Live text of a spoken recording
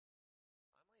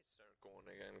going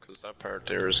again because that part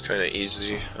there is kind of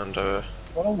easy and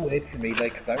Wanna wait for me,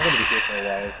 like, because I'm gonna be here for a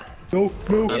while.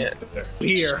 No, yeah.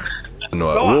 here. No,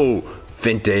 whoa,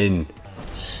 Finto.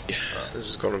 Yeah, this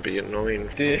is gonna be annoying.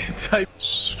 Type.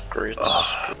 Great.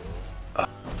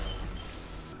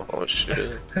 Oh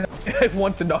shit. I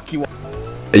want to knock you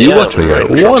off. Are you Yeah, watching me, right,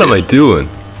 guys? What am I doing?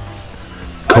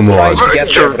 Come on.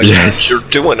 Yes. You're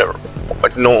doing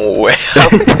it. No way.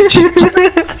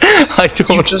 I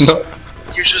don't know.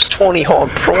 You're just 20 hard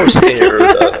pros here.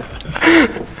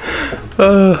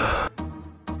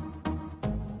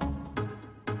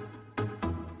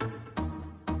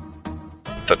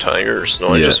 The tires. No,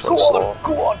 I Yeah. just went slow.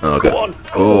 Go on, Okay. go on,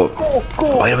 Oh.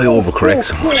 go. Why do I overcorrect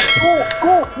so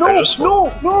much?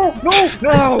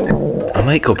 No, I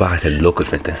might go back and look at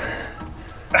Finto.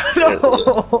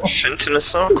 no. Finton,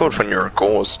 it's not good when your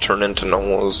goals turn into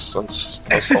nose. That's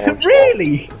so much.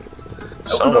 Really?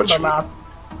 So That was much. on the last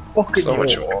fucking So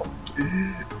much. year.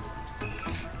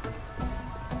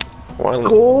 Well,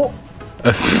 Go.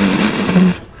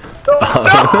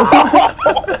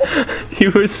 You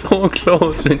were so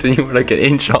close, Finto. You were like an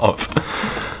inch off.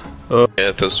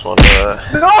 yeah, this one.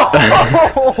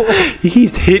 No! He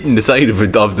keeps hitting the side of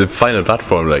the final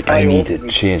platform. Like I need to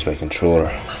change my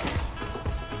controller.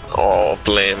 Oh,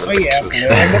 blame it. Oh yeah, I'm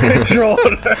the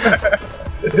controller.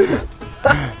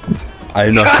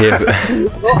 I'm not capable.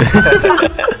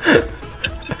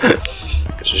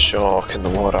 There's a shark in the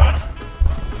water.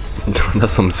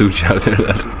 That's some sushi out there,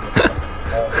 lad.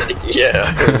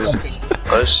 Yeah,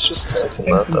 I was just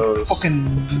thinking that. That was...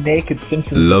 Fucking naked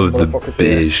Simpsons. Love the motherfuckers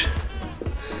here. beige.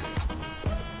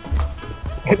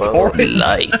 It's Well, orange.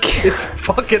 Like. It's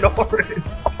fucking orange.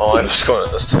 Oh, I was going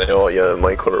to say, oh yeah,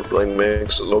 my colorblind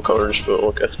makes it look orange, but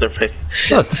okay, never mind.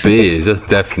 That's beige. That's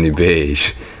definitely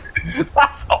beige.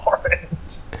 That's orange.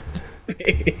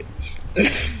 Bitch.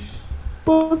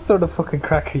 What sort of fucking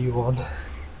crack are you on?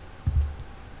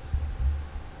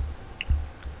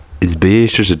 Is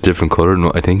beige just a different color than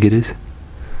what I think it is?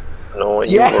 No,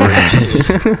 you Yes.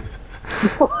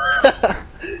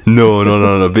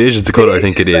 No. Beige is the color I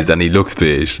think it is, and he looks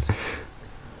beige.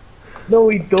 No,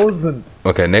 he doesn't.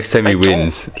 Okay, next time he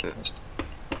wins.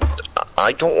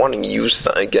 I don't want to use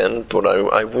that again, but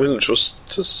I will just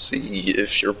to see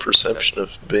if your perception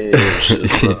of beige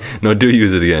is No, do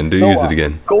use it again. Use it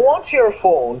again. Go onto your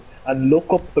phone and look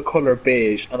up the color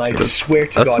beige, and I swear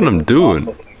to That's God, what I'm it will doing.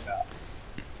 not look like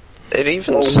that. It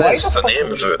even Well, why says the the fuck name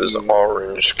would of it you is use-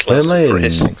 orange Why am I classic in-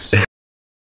 racing.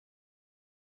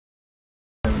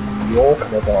 York,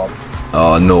 my dog.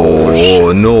 Oh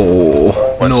no.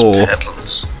 What's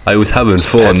pedals? I was having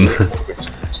fun.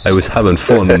 I was having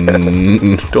fun.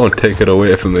 Don't take it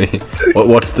away from me.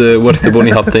 What's the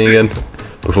bunny hop thing again?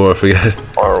 Before I forget.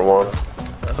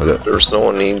 R1. Okay. There's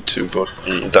no need to, but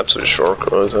that's a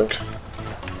shortcut, I think.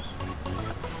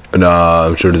 Nah,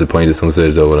 I'm sure there's a point at some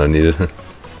stage though when I need it.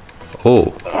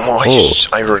 Oh.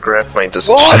 I regret my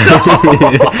decision.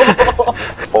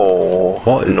 Oh,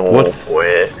 What? no What's-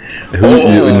 way.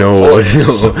 No.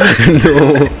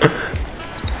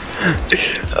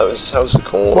 How's it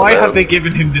going? Why have they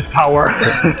given him this power?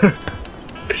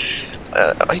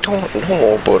 I don't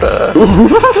know, but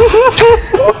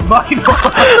My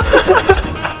God.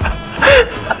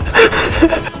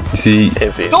 See,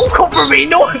 heavy. Don't come for me!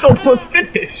 No, it's almost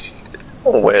finished!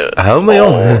 Oh, well. how am I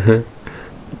on?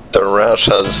 The rat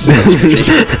has really...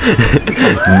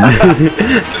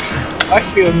 I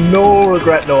feel no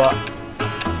regret, Noah.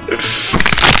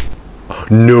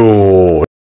 No.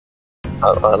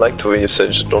 I like the way you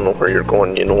said you don't know where you're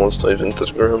going, you know, dive into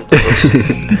the ground.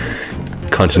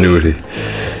 Continuity.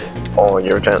 Oh,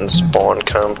 you're getting spawn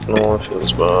camped now, it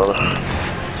feels bad.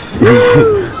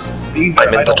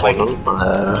 I'm in the tunnel.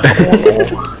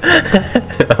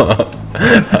 Oh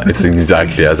It's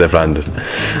exactly as I planned it.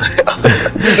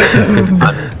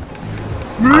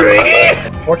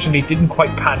 Unfortunately, it didn't quite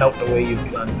pan out the way you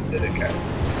planned it, did it, Carl?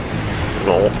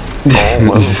 no. Oh,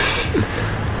 well.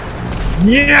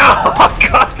 Yeah!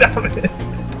 God damn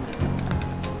it!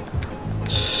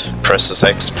 Presses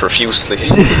X profusely.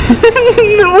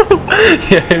 No.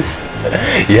 Yes.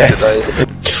 Yes.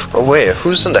 Oh wait,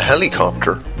 who's in the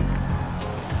helicopter?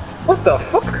 What the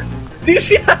fuck? Do you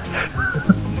see that?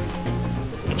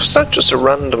 Was that just a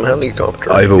random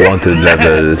helicopter? I have a wanted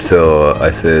level, so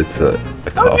I say it's a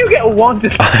How cop. do you get a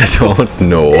wanted? I don't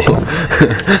know.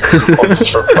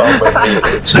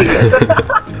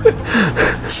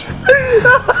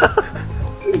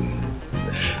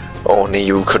 Only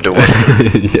you could do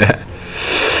it. Yeah.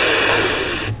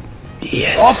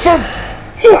 Yes. Oh,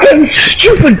 for fucking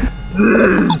stupid!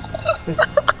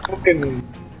 fucking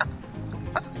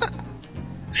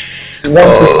You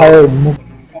want to power,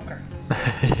 motherfucker.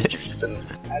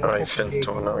 Alright,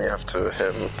 Finto, now you have to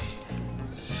hit him.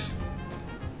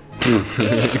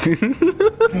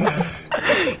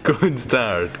 Good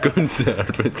start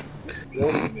with.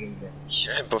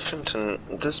 Yeah, but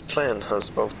Finton, this plane has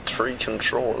about 3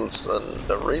 controls, and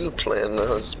the real plane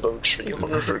has about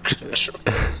 300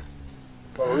 controls.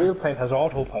 Well, a real plane has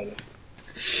autopilot.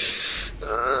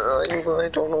 I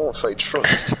don't know if I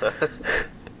trust that.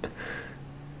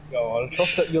 Yo, I'll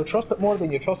trust it. You'll trust it more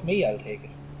than you trust me. I'll take it.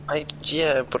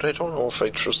 Yeah, but I don't know if I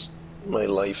trust my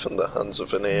life in the hands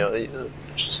of an AI. It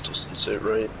just doesn't sit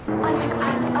right.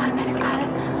 Automatic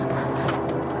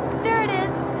pilot. There it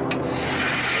is.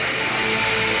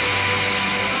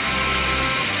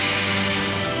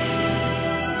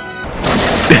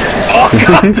 Oh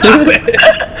god damn it!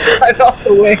 I'm off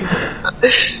the wing.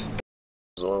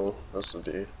 As well, this would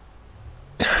be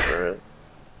great.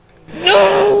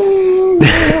 No!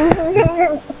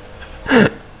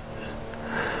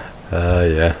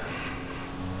 Yeah.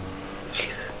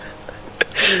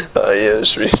 Yeah,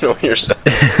 should we know yourself?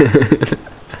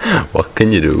 What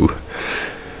can you do?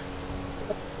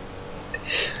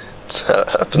 That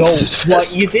happens No, to the what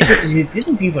best you of us.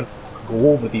 didn't even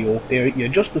go over the oak there. You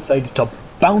just decided to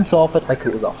bounce off it like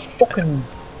it was a fucking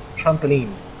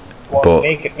trampoline. Go on, But-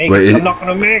 make it. wait, I'm not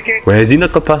gonna make it. Wait, has he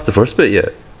not got past the first bit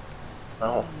yet?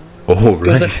 No. Oh,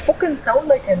 Does it right. fucking sound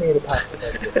like I made it past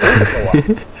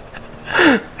it?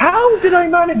 How did I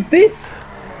manage this?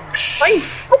 I'm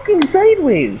fucking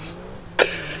sideways.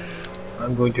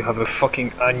 I'm going to have a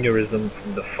fucking aneurysm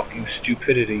from the fucking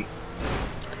stupidity.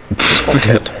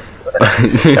 Okay.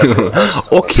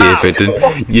 Okay,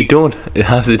 Finton, you don't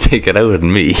have to take it out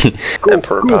on me.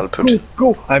 Emperor Palpatine.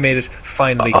 Go! I made it,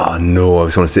 finally. Oh no, I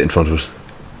was going to sit in front of it.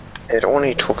 It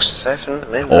only took 7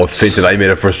 minutes. Oh, Finton, I made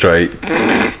it first try.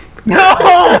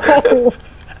 No!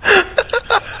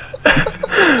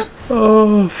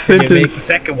 Oh, You Finton. make the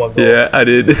second one though. Yeah, I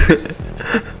did.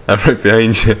 I'm right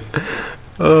behind you.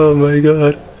 Oh my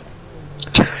god.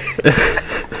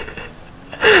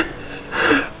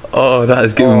 Oh, that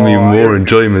has given me more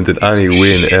enjoyment than any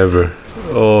win ever.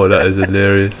 Oh, that is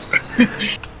hilarious.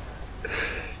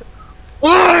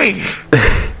 Why?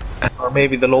 Or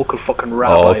maybe the local fucking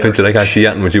rabbi. Oh, Finton, I can't see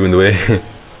anything with you in the way. A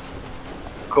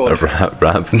Good.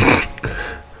 rabbi.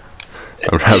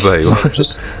 A rabbi.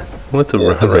 What's a The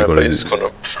rabbi going to rabbi's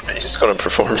do? he's gonna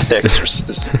perform an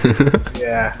exorcism.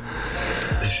 Yeah.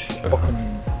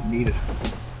 Fucking need it.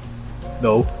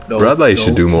 No. Rabbis no.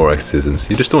 should do more exorcisms.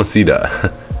 You just don't see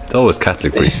that. It's always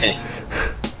Catholic priests.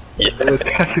 It was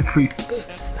Catholic priests.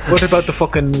 What about the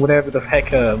fucking whatever the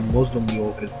heck Muslim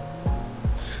yoke is?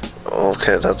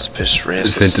 Okay, that's a bit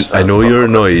racist. Finton, I know you're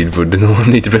annoyed, but no one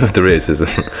need to bring up the racism.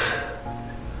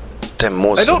 Them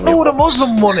Muslim I don't know what a yokes.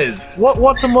 Muslim one is.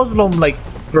 What's a Muslim like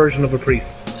version of a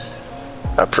priest?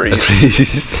 A priest.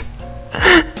 Priest.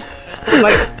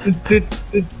 Like the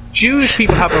Jewish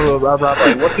people have a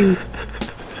rabbi. What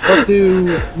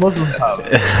do Muslims have?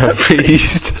 A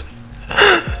priest.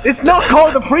 It's not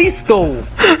called a priest though.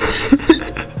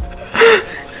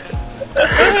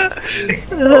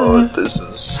 Oh, this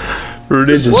is...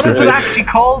 Religious What is it debate. actually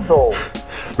called though?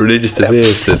 Religious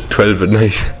debates at 12 at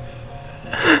night.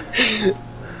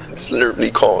 It's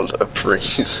literally called a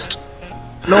priest.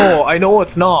 No, I know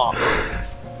it's not.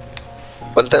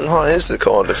 Well then what is it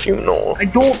called if you know? I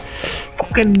don't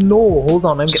fucking know. Hold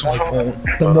on, I'm getting my phone.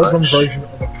 The Muslim version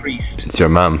of a priest. It's your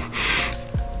mum.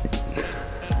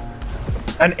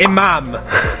 An imam.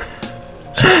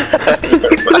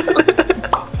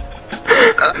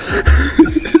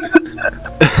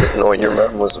 Didn't know your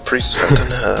man was a priest,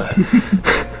 Finton.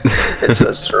 It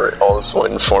says they're also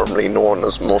informally known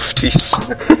as muftis.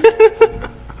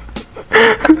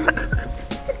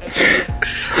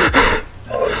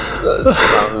 Oh, that's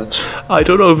savage. I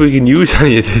don't know if we can use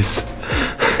any of this.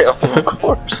 Yeah, of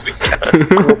course we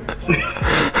can.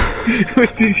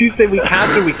 Did you say we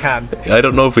can't or we can? I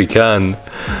don't know if we can.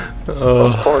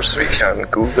 Of course we can.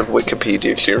 Google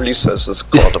Wikipedia clearly says it's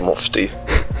called a mufti.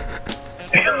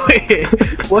 Wait,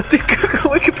 what did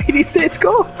Wikipedia say it's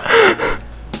called?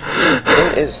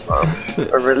 In Islam,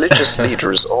 a religious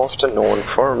leader is often known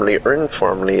formally or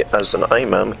informally as an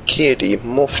imam, qadi,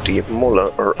 mufti, mullah,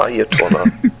 or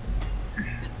ayatollah.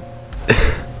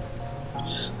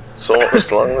 So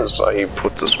as long as I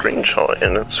put the screenshot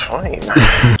in, it's fine.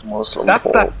 Muslim That's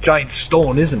Pope. that giant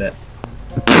stone, isn't it?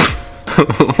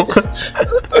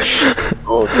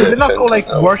 Okay, They not go like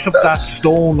Fenton, worship that that's-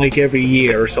 stone like every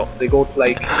year or something. They go to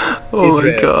like Oh my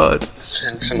Israel. god.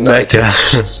 Fenton, I think you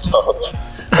should stop.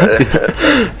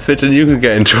 Finton, you could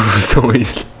get in trouble so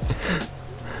easily.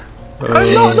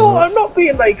 I'm not. No, I'm not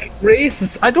being like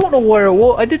racist. I don't know where it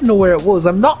was. I didn't know where it was.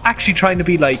 I'm not actually trying to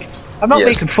be like. I'm not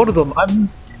making fun of them.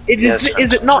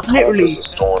 Is it not literally? As a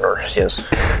stoner, yes.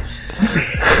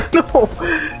 No,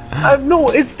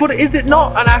 no. But is it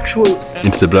not an actual?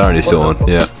 It's the Blarney Stone.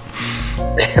 Yeah.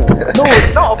 No,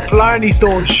 it's not a Blarney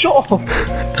Stone. Shut up.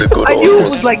 I knew it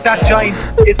was like that giant.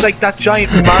 It's like that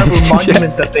giant marble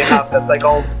monument that they have. That's like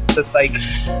all. That's like.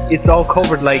 It's all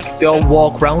covered. Like they all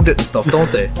walk around it and stuff,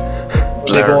 don't they?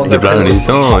 They go on The Blarney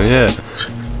Stone. Yeah.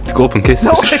 Let's go up and kiss it.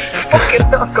 No, it's fucking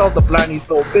not called the Blarney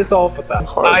Stone. Piss off with that.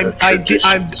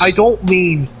 I don't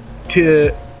mean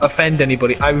to offend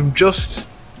anybody. I didn't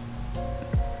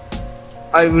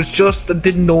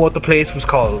know what the place was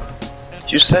called.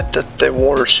 You said that they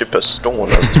worship a stone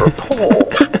as their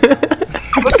pope.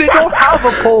 But they don't have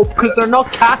a pope because they're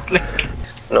not Catholic.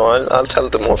 No, I'll tell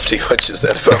the Mufti what you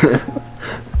said about it.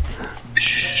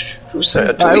 Who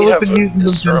said? Do we have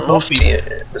Mr. Mufti?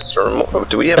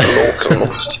 Do we have a local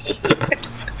Mufti?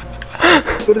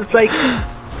 But it's like,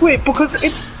 wait, because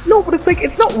it's not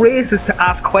racist to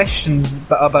ask questions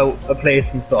about a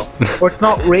place and stuff, or it's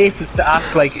not racist to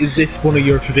ask like, is this one of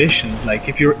your traditions? Like,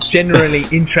 if you're generally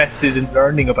interested in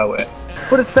learning about it.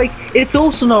 But it's like, it's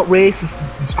also not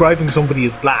racist describing somebody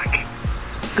as black.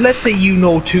 So let's say you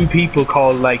know two people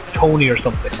called like Tony or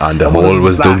something, And the hole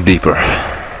was dug deeper.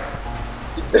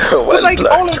 Well, like,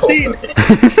 Black all I'm Tony. saying,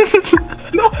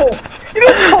 no, you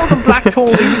don't call them Black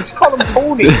Tony. You just call them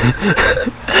Tony.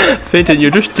 Finton,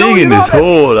 you're just digging this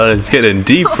hole and it's getting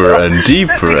deeper and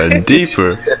deeper and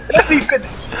deeper. Let me finish.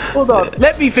 Hold on.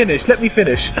 Let me finish.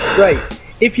 Right.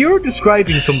 If you're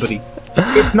describing somebody,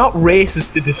 it's not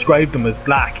racist to describe them as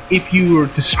black. If you were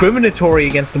discriminatory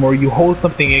against them or you hold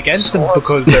something against them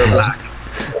because they're black.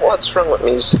 What's wrong with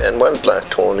me saying, well, Black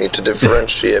Tony, to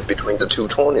differentiate between the two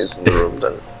Tonys in the room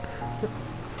then?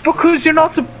 Because you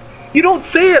don't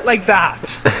say it like that.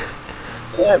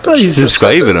 Yeah, but Well, he's you just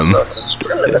said describing it's him. not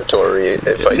discriminatory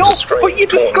if I No, describe but you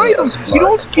Tony describe him. as You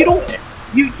Black don't.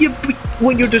 Tony.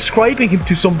 When you're describing him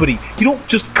to somebody, you don't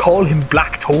just call him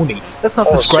Black Tony. That's not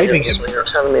describing him. So you're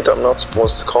telling me that I'm not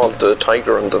supposed to call the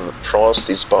tiger in the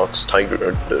Frosty's box Tony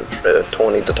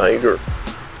the Tiger?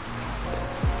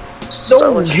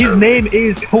 No, his name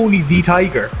is Tony the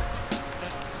Tiger.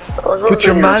 But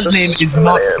your man's name is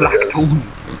not Black Tony.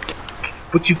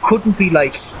 But you couldn't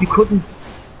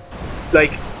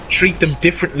treat them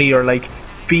differently or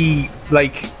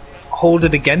hold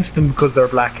it against them because they're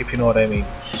black, if you know what I mean.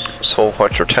 So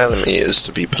what you're telling me is,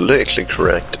 to be politically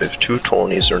correct, if two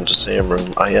Tonys are in the same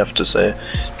room, I have to say,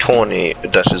 Tony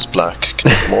that is black.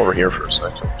 Can you come over here for a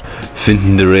second?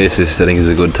 Finton the Racist, I think, is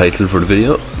a good title for the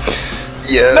video.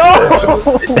 Yeah.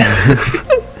 No!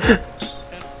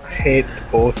 I hate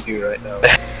both of you right now.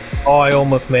 Oh, I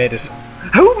almost made it.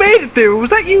 Who made it there? Was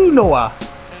that you, Noah?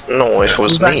 No, it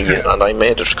was me, and I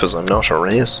made it because I'm not a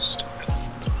racist.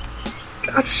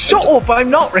 God, shut up,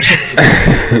 I'm not racist.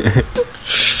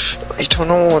 I don't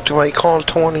know, do I call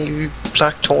Tony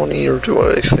Black Tony, or do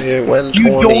I say, well, You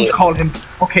Tony? don't call him...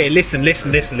 Okay, listen. You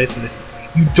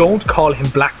don't call him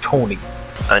Black Tony.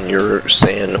 And you're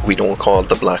saying we don't call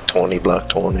the Black Tony,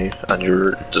 and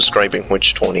you're describing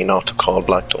which Tony not to call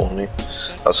Black Tony.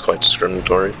 That's quite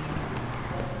discriminatory.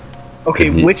 Okay,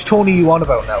 which Tony you on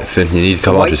about now? Finton, you need to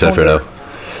come out yourself here now.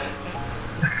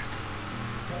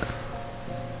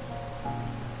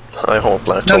 I hope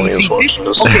Black Tony is watching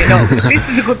this. Okay, no, this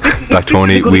is a good. Black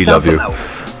Tony, we love you.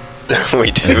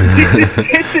 We do.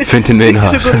 Finton may This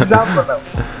not. is a good example now.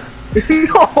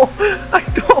 No, I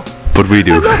don't. But we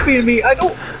do. I'm not being mean. I'm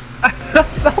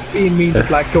not being mean to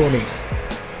Black Tony.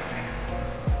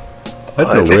 I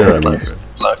don't know where I'm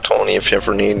Black Tony, if you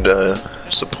ever need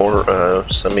support,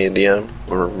 send me a DM.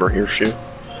 We're here for you.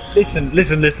 Listen.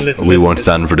 We won't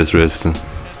stand for this racism.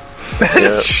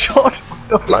 Yeah. Shut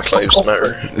up. Black Lives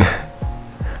Matter.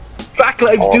 Black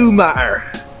lives do matter.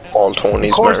 All Tonys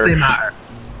Of course matter. they matter.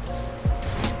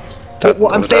 But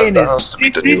what I'm saying is,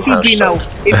 this would be now.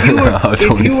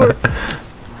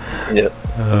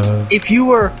 If you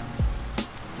were,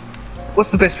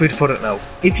 what's the best way to put it now?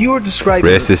 If you were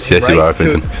describing Racist, yes, you are,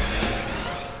 Finton.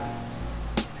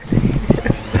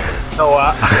 No,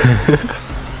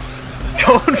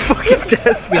 don't fucking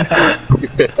test me now.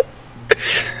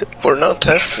 We're not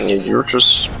testing you. You're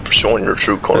just showing your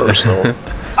true colours now.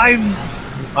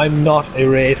 I'm not a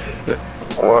racist.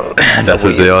 Well, That's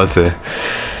what they all say.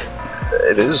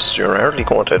 It is. You're hardly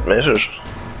going to admit it.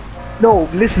 No,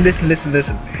 listen.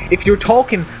 If you're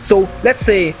talking, so let's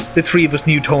say the three of us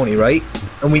knew Tony, right?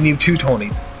 And we knew two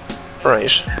Tonys.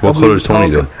 Right. What colour is Tony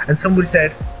though? And somebody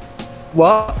said,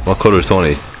 what? What colour is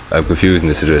Tony? I'm confused in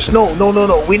this situation. No.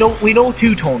 We know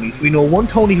two Tonys. We know one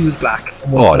Tony who's black.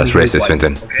 And one Oh, Tony that's who is racist, white,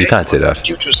 Finton. okay? You can't say that.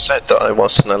 You just said that I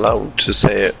wasn't allowed to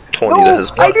say Tony that No,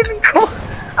 is black. I didn't call.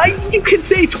 You can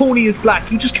say Tony is black.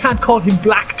 You just can't call him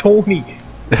Black Tony.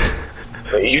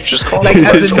 You just called Like him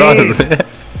as black. a name.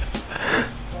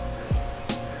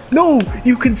 No,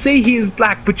 you can say he is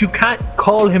black, but you can't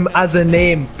call him as a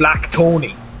name Black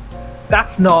Tony.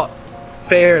 That's not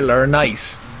fair or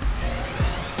nice.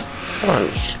 Well,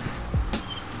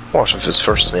 what if his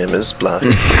first name is Black?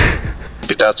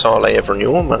 But that's all I ever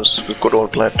knew him as. Was good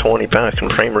old Black Tony back in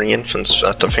primary infants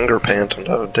at the finger paint,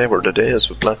 and they were the days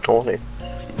with Black Tony.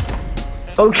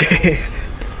 Okay,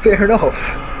 fair enough.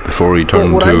 Before he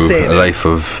turned what I'm to saying a is- life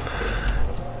of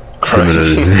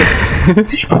criminal.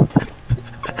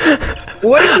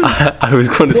 What is, I was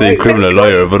going to say criminal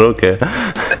lawyer, but okay.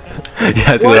 You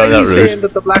had to why go are down you that saying route.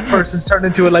 that the black person's turned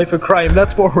into a life of crime?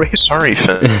 That's more racist. Sorry,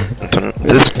 Finton.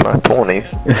 This Black Tony.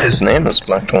 His name is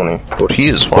Black Tony, but he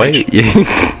is Why?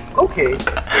 white. Okay,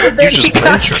 but then just he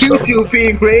can't played yourself. accuse you of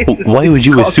being racist. Why if would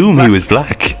you calls assume black. he was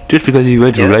black just because he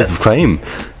went to a Yeah. life of crime?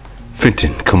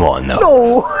 Finton, come on now.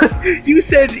 No, you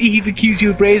said he'd accuse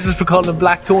you of racist for calling him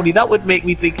Black Tony. That would make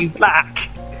me think he's black.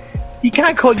 He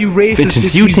can't call you racist Vincent,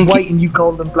 if you he's think white and you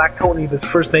called him Black Tony and his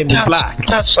first name is Black.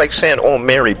 That's like saying, oh,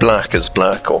 Mary Black is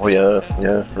black. Oh, yeah,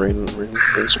 really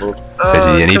smooth.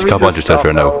 Freddy, you need Can to we come on just yourself stop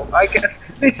here now. I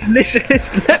guess,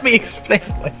 listen, let me explain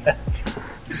myself.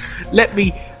 Let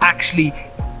me actually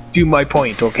do my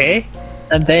point, okay?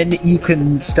 And then you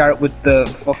can start with the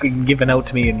fucking giving out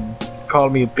to me and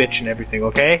call me a bitch and everything,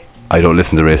 okay? I don't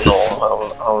listen to racists. No,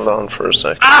 hold on for a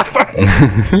sec. Ah,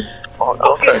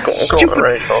 Oh, okay, go stupid.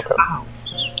 right, okay. Ow.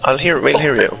 We'll hear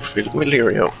you. We'll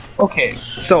hear you. Okay,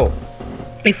 so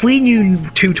if we knew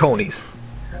two Tonys,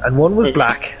 and one was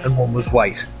black and one was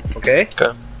white, okay?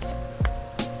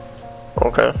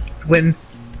 Okay. When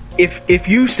if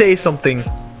you say something,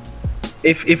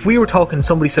 if we were talking,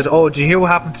 somebody said, "Oh, did you hear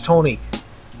what happened to Tony?"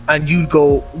 and you'd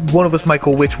go, one of us might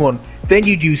go, "Which one?" Then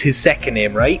you'd use his second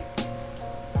name, right?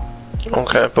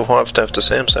 Okay, but what if they have the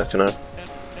same second name?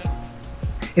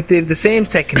 If they have the same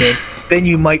second name, then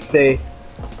you might say,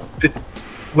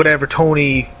 whatever,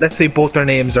 Tony, let's say both their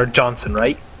names are Johnson,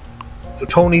 right? So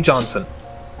Tony Johnson.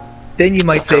 Then you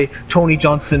might say Tony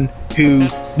Johnson who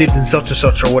lives in such and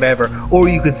such or whatever. Or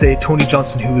you could say Tony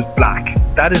Johnson who is black.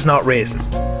 That is not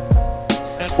racist.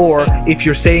 Or if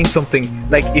you're saying something,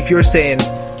 like if you're saying,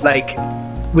 like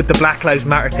with the Black Lives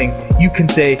Matter thing, you can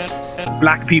say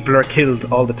black people are killed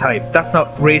all the time. That's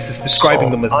not racist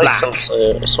describing them as black.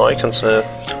 I can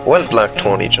say, well, Black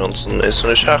Tony Johnson, isn't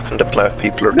it shocking that black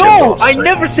people are killed No, all the I time?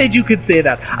 never said you could say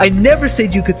that. I never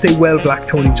said you could say, well, Black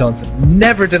Tony Johnson.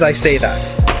 Never did I say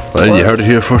that. Well, you heard it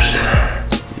here first.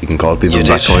 You can call people You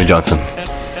Black did. Tony Johnson.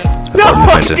 No, Pardon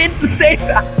me, I Finton. didn't say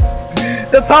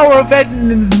that. The power of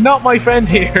editing is not my friend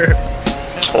here.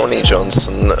 Tony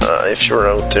Johnson, if you're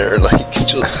out there, like,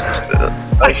 just...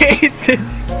 I hate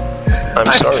this. I'm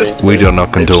I'm sorry. just- We do not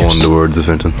If condone you- the words of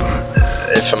Finton.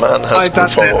 If a man has been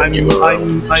That's it. following you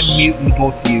around... I'm muting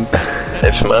both of you.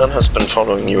 If a man has been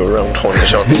following you around, Tony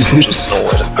Johnson, just know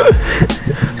it.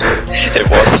 It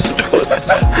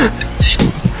was.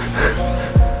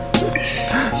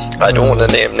 I don't want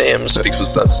to name names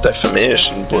because that's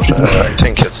defamation, but I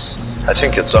think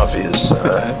it's obvious.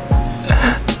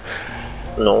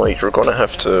 No, you're gonna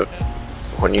have to,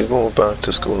 when you go back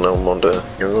to school now Monday,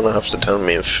 you're gonna have to tell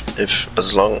me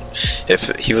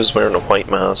if he was wearing a white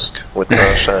mask with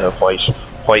that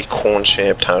white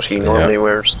cone-shaped hat he normally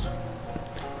wears.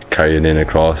 Carrying in a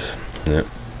cross. Yeah.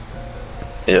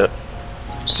 Yeah,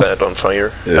 set on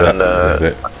fire, Yeah, and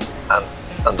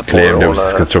the claimed poor it old,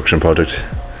 was a construction project.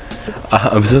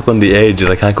 I'm stuck on the edge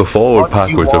and I can't go forward, What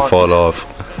do you backwards, or want? fall off.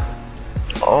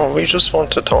 oh, we just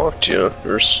want to talk to you.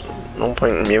 There's no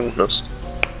point in muting us.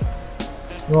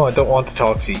 No, I don't want to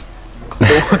talk to you. I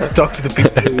don't want to talk to the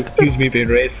people who accuse me of being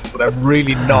racist, but I'm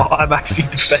really not. I'm actually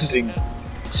defending.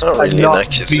 It's not I'm really an not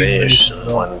accusation being racist,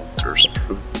 no. when there's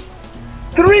proof.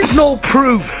 There is no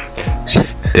proof!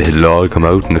 It'll all come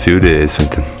out in a few days,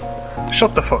 Finton.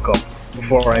 Shut the fuck up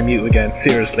before I mute again,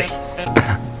 seriously.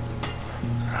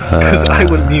 Because I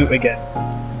will mute again.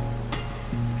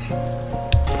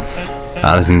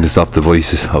 Anything to stop the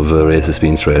voices of a racist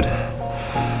being spread.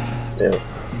 Yeah.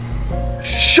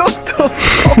 Shut the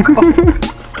fuck up!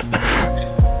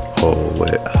 Oh,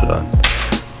 wait, hold on.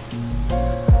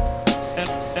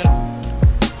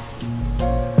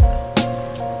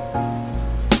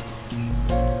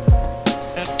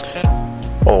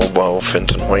 Oh wow,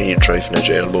 Finton, why are you driving a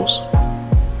jail bus?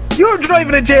 You're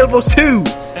driving a jail bus too!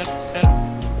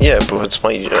 Yeah, but it's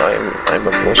my. I'm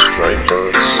a bus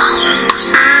driver. It's.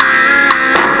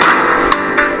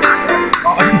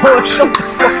 Oh, no, shut the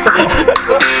fuck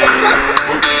up!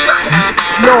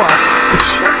 No,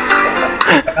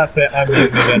 that's it, I'm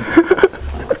leaving again.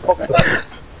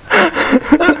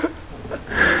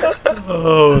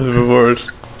 Oh, the worst.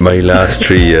 My last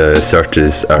three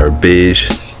searches are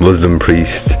beige, Muslim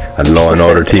priest, and Law and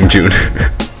Order Team June.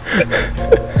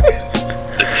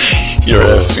 Your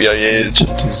FBI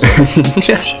agent is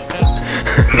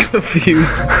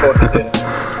confused as fuck.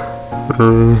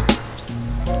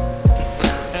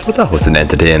 But that was an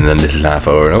entertaining little half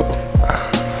hour, no?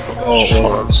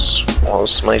 Oh,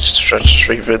 was nice to stretch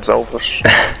 3 vids over.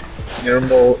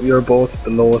 You're both the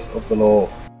lowest of the low.